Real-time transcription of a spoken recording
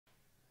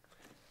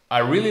I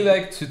really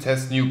like to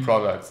test new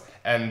products,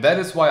 and that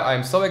is why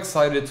I'm so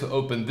excited to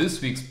open this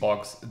week's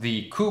box,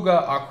 the Cougar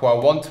Aqua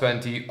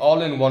 120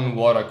 all-in-one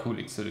water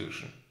cooling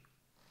solution.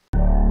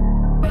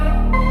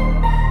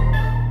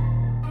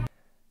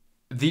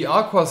 The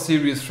Aqua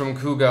series from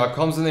Cougar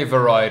comes in a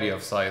variety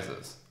of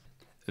sizes.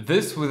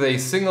 This with a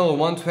single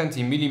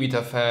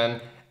 120mm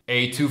fan,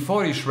 a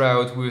 240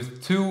 shroud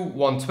with two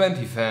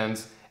 120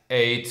 fans,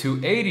 a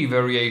 280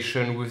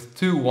 variation with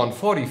two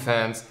 140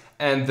 fans,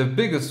 and the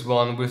biggest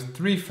one with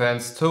 3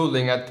 fans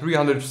totaling at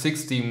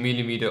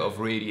 360mm of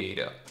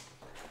radiator.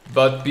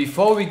 But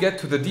before we get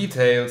to the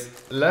details,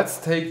 let's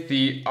take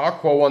the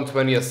Aqua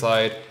 120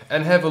 aside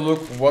and have a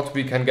look what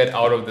we can get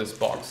out of this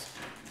box.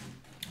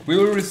 We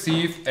will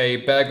receive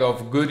a bag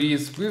of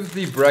goodies with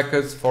the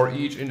brackets for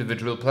each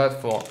individual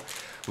platform.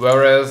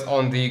 Whereas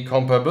on the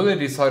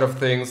compatibility side of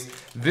things,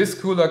 this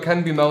cooler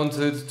can be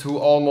mounted to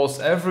almost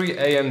every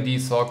AMD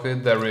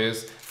socket there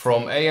is,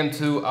 from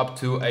AM2 up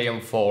to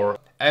AM4.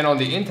 And on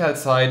the Intel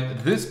side,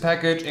 this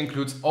package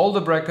includes all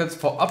the brackets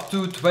for up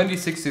to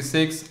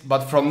 2066,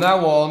 but from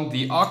now on,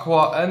 the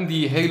Aqua and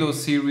the Halo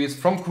series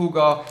from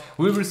Cougar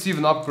will receive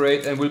an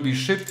upgrade and will be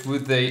shipped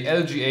with the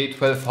LGA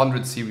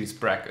 1200 series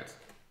bracket.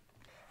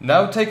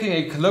 Now taking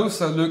a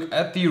closer look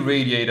at the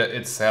radiator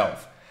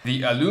itself.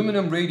 The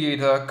aluminum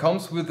radiator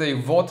comes with a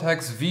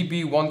Vortex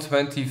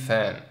VB120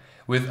 fan.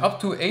 With up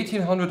to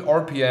 1800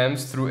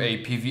 RPMs through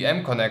a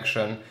PWM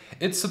connection,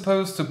 it's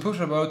supposed to push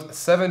about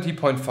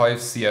 70.5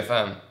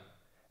 CFM.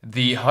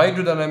 The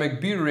hydrodynamic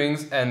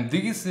bearings and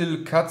these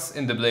little cuts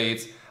in the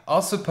blades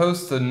are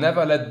supposed to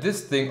never let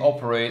this thing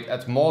operate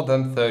at more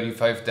than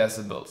 35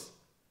 decibels.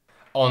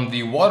 On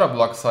the water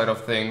block side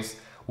of things,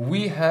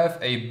 we have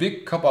a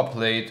big copper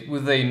plate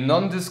with a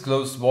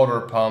non-disclosed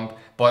water pump,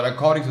 but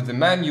according to the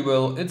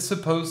manual, it's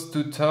supposed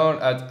to turn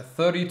at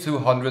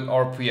 3200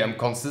 RPM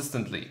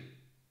consistently.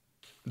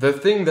 The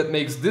thing that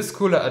makes this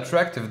cooler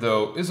attractive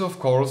though is of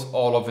course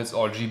all of its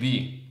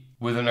RGB.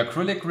 With an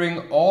acrylic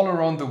ring all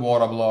around the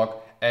water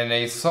block and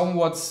a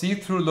somewhat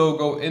see-through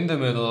logo in the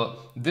middle,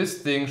 this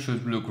thing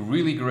should look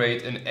really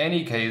great in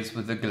any case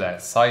with the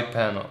glass side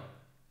panel.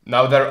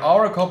 Now there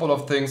are a couple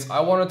of things I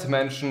wanted to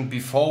mention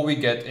before we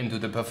get into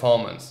the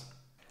performance.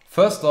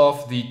 First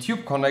off, the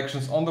tube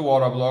connections on the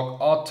water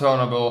block are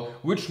turnable,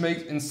 which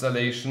makes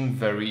installation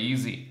very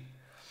easy.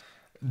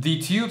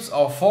 The tubes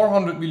are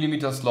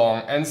 400mm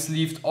long and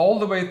sleeved all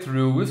the way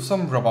through with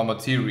some rubber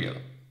material.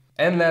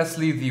 And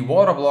lastly, the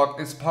water block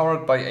is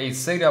powered by a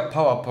SATA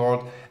power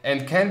port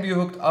and can be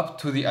hooked up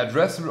to the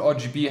addressable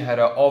RGB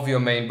header of your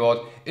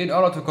mainboard in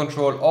order to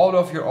control all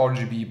of your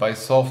RGB by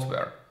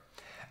software.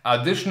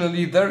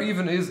 Additionally, there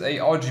even is a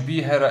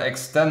RGB header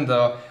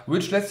extender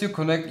which lets you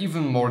connect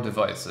even more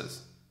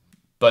devices.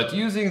 But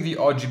using the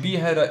RGB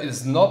header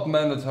is not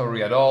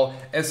mandatory at all,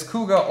 as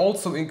Cougar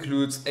also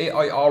includes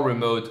AIR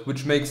remote,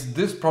 which makes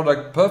this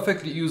product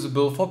perfectly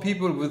usable for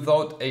people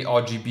without a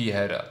RGB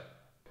header.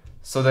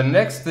 So the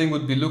next thing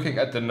would be looking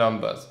at the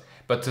numbers.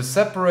 But to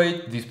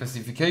separate the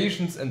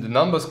specifications and the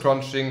numbers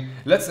crunching,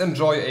 let's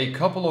enjoy a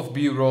couple of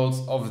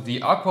B-rolls of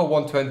the Aqua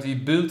 120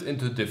 built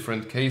into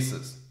different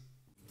cases.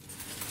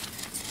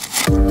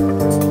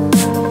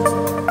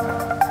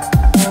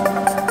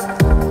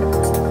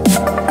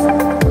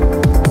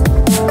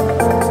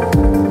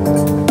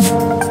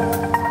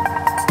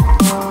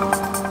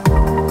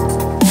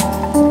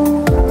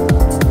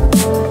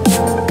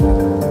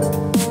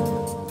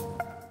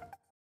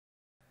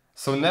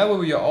 So now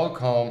we are all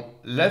calm,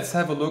 let's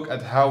have a look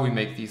at how we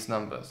make these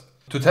numbers.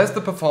 To test the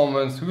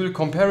performance, we will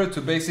compare it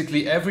to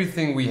basically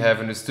everything we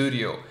have in the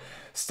studio.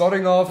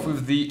 Starting off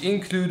with the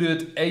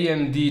included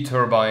AMD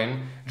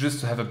turbine, just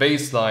to have a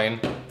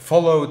baseline,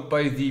 followed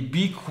by the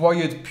Be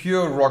Quiet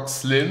Pure Rock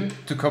Slim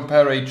to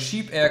compare a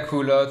cheap air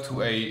cooler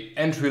to a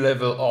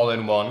entry-level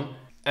all-in-one,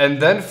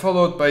 and then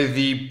followed by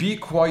the Be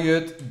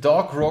Quiet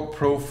Dark Rock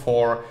Pro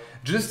 4,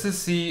 just to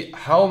see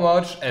how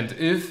much and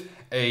if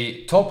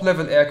a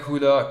top-level air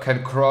cooler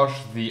can crush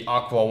the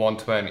Aqua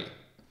 120.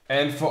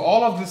 And for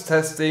all of this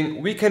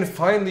testing, we can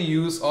finally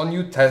use our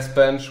new test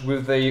bench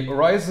with a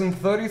Ryzen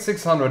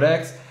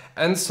 3600X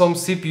and some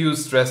CPU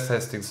stress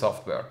testing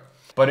software.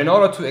 But in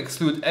order to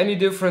exclude any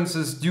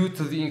differences due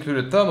to the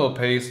included thermal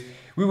paste,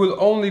 we will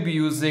only be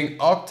using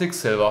Arctic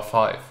Silver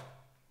 5.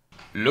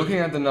 Looking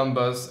at the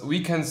numbers, we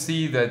can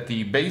see that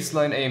the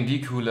baseline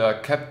AMD cooler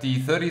kept the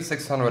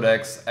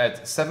 3600X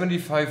at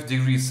 75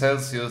 degrees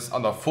Celsius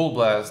under full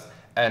blast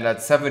and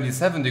at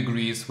 77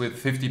 degrees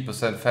with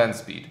 50% fan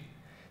speed.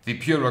 The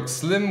Pure Rock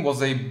Slim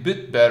was a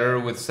bit better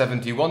with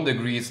 71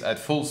 degrees at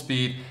full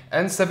speed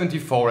and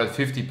 74 at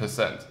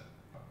 50%.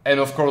 And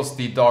of course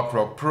the Dark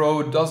Rock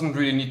Pro doesn't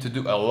really need to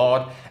do a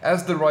lot,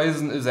 as the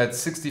Ryzen is at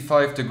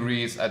 65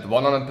 degrees at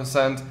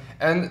 100%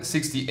 and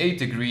 68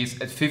 degrees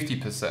at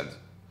 50%.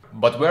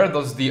 But where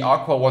does the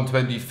Aqua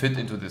 120 fit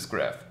into this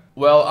graph?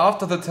 Well,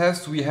 after the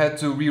test we had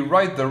to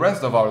rewrite the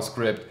rest of our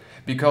script,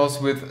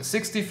 because with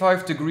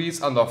 65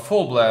 degrees under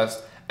full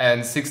blast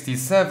and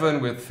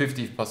 67 with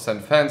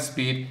 50% fan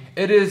speed,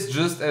 it is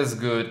just as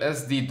good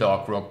as the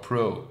Dark Rock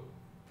Pro.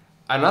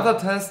 Another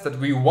test that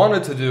we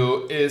wanted to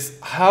do is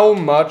how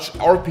much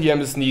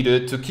RPM is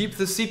needed to keep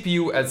the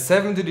CPU at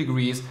 70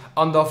 degrees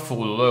under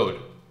full load.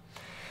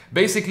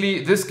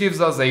 Basically, this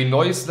gives us a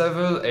noise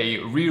level, a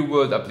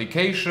real-world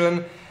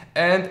application,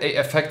 and an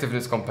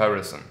effectiveness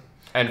comparison.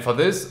 And for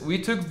this,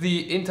 we took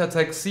the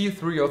Intertech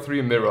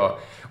C303 mirror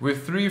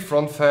with 3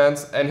 front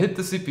fans and hit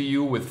the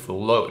CPU with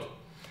full load.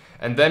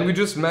 And then we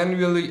just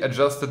manually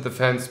adjusted the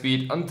fan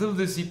speed until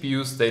the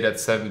CPU stayed at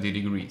 70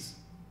 degrees.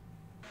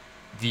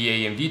 The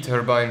AMD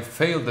turbine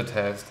failed the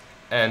test,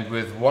 and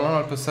with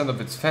 100% of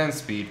its fan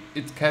speed,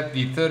 it kept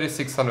the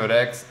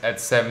 3600X at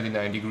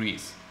 79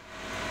 degrees.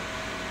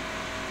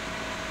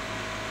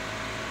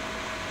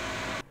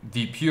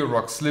 The Pure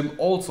Rock Slim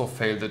also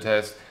failed the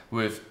test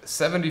with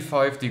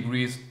 75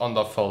 degrees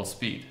under full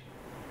speed.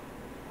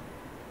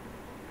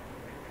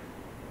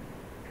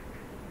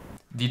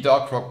 The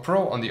Dark Rock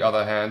Pro, on the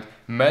other hand,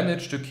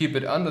 managed to keep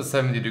it under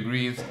 70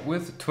 degrees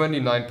with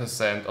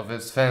 29% of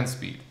its fan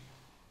speed.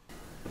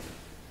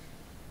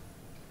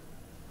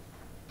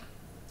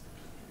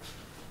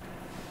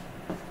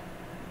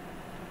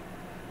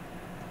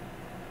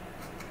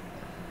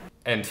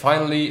 And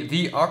finally,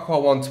 the Aqua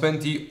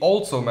 120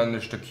 also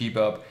managed to keep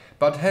up,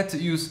 but had to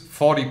use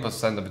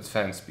 40% of its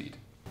fan speed.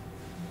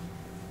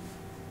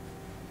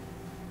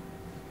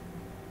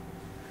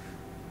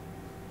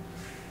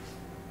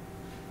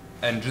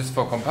 And just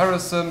for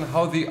comparison,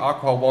 how the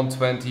Aqua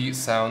 120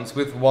 sounds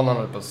with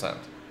 100%.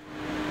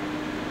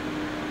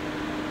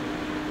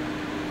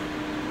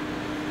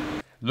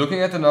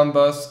 Looking at the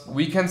numbers,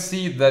 we can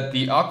see that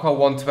the Aqua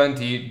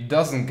 120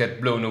 doesn't get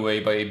blown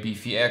away by a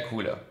beefy air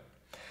cooler.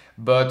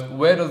 But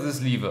where does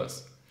this leave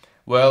us?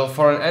 Well,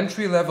 for an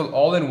entry-level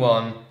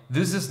all-in-one,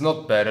 this is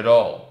not bad at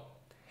all.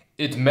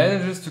 It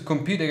manages to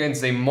compete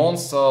against a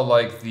monster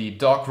like the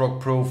Dark Rock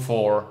Pro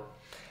 4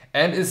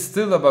 and is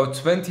still about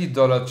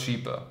 $20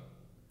 cheaper.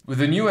 With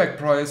a Newegg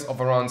price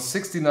of around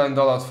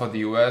 $69 for the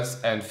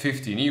US and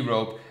 15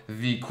 Europe,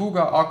 the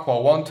Cougar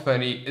Aqua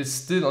 120 is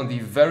still on the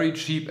very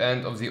cheap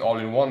end of the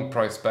all-in-one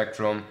price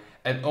spectrum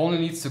and only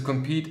needs to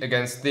compete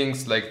against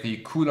things like the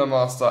Cooler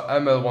Master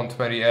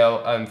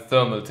ML120L and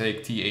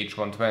Thermaltake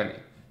TH120.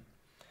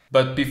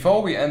 But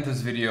before we end this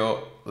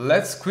video,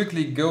 let's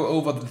quickly go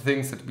over the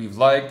things that we've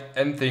liked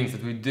and things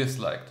that we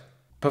disliked.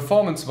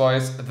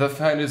 Performance-wise, the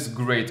fan is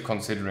great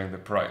considering the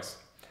price.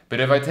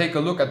 But if I take a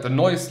look at the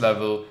noise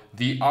level,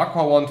 the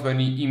Aqua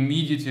 120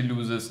 immediately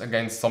loses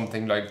against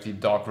something like the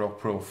Dark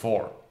Rock Pro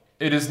 4.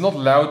 It is not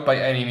loud by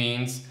any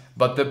means,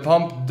 but the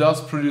pump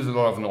does produce a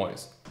lot of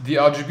noise. The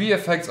RGB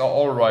effects are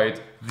alright,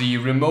 the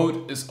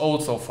remote is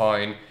also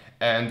fine,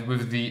 and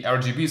with the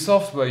RGB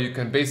software you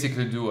can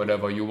basically do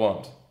whatever you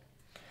want.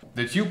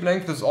 The tube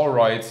length is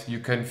alright, you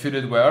can fit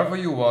it wherever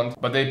you want,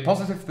 but a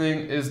positive thing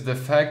is the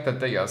fact that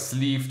they are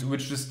sleeved,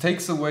 which just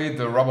takes away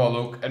the rubber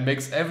look and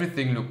makes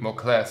everything look more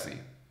classy.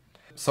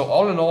 So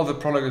all in all, the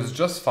product is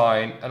just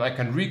fine, and I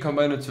can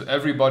recommend it to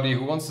everybody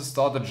who wants to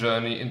start a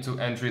journey into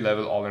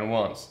entry-level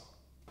all-in-ones.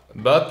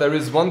 But there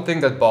is one thing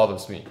that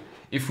bothers me.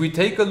 If we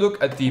take a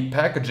look at the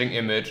packaging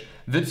image,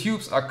 the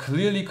tubes are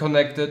clearly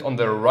connected on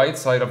the right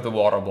side of the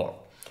water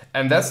bottle.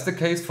 And that's the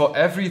case for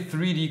every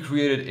 3D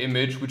created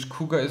image which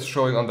Cougar is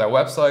showing on their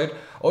website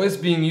or is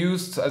being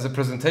used as a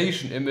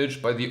presentation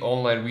image by the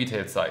online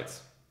retail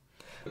sites.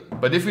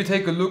 But if we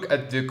take a look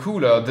at the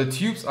cooler, the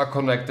tubes are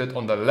connected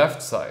on the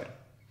left side.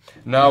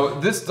 Now,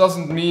 this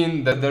doesn't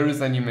mean that there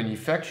is any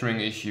manufacturing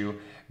issue,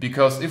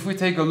 because if we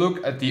take a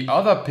look at the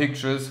other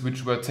pictures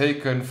which were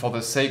taken for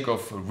the sake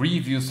of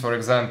reviews, for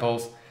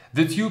example,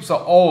 the tubes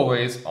are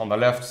always on the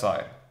left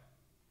side.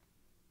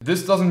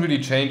 This doesn't really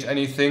change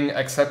anything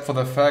except for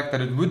the fact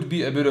that it would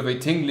be a bit of a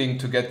tingling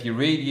to get the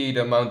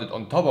radiator mounted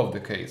on top of the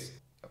case.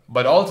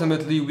 But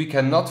ultimately we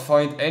cannot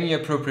find any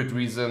appropriate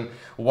reason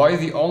why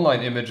the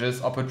online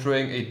images are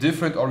portraying a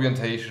different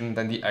orientation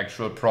than the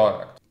actual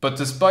product. But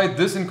despite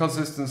this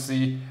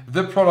inconsistency,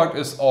 the product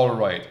is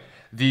alright.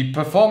 The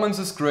performance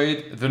is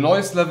great, the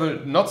noise level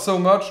not so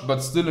much,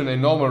 but still in a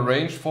normal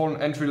range for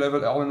an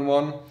entry-level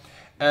all-in-one,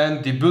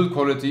 and the build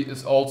quality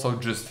is also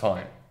just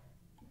fine.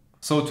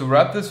 So to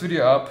wrap this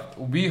video up,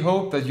 we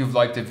hope that you've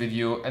liked the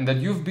video and that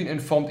you've been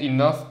informed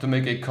enough to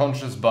make a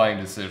conscious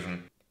buying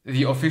decision.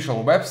 The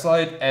official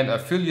website and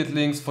affiliate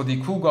links for the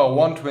Cougar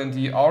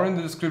 120 are in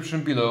the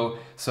description below,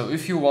 so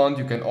if you want,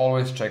 you can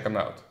always check them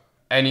out.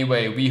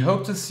 Anyway, we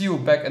hope to see you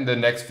back in the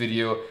next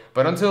video,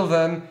 but until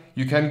then,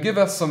 you can give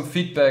us some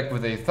feedback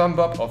with a thumb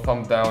up or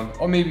thumb down,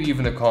 or maybe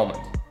even a comment.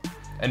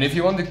 And if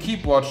you want to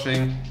keep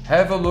watching,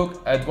 have a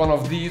look at one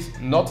of these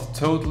not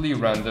totally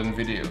random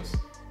videos.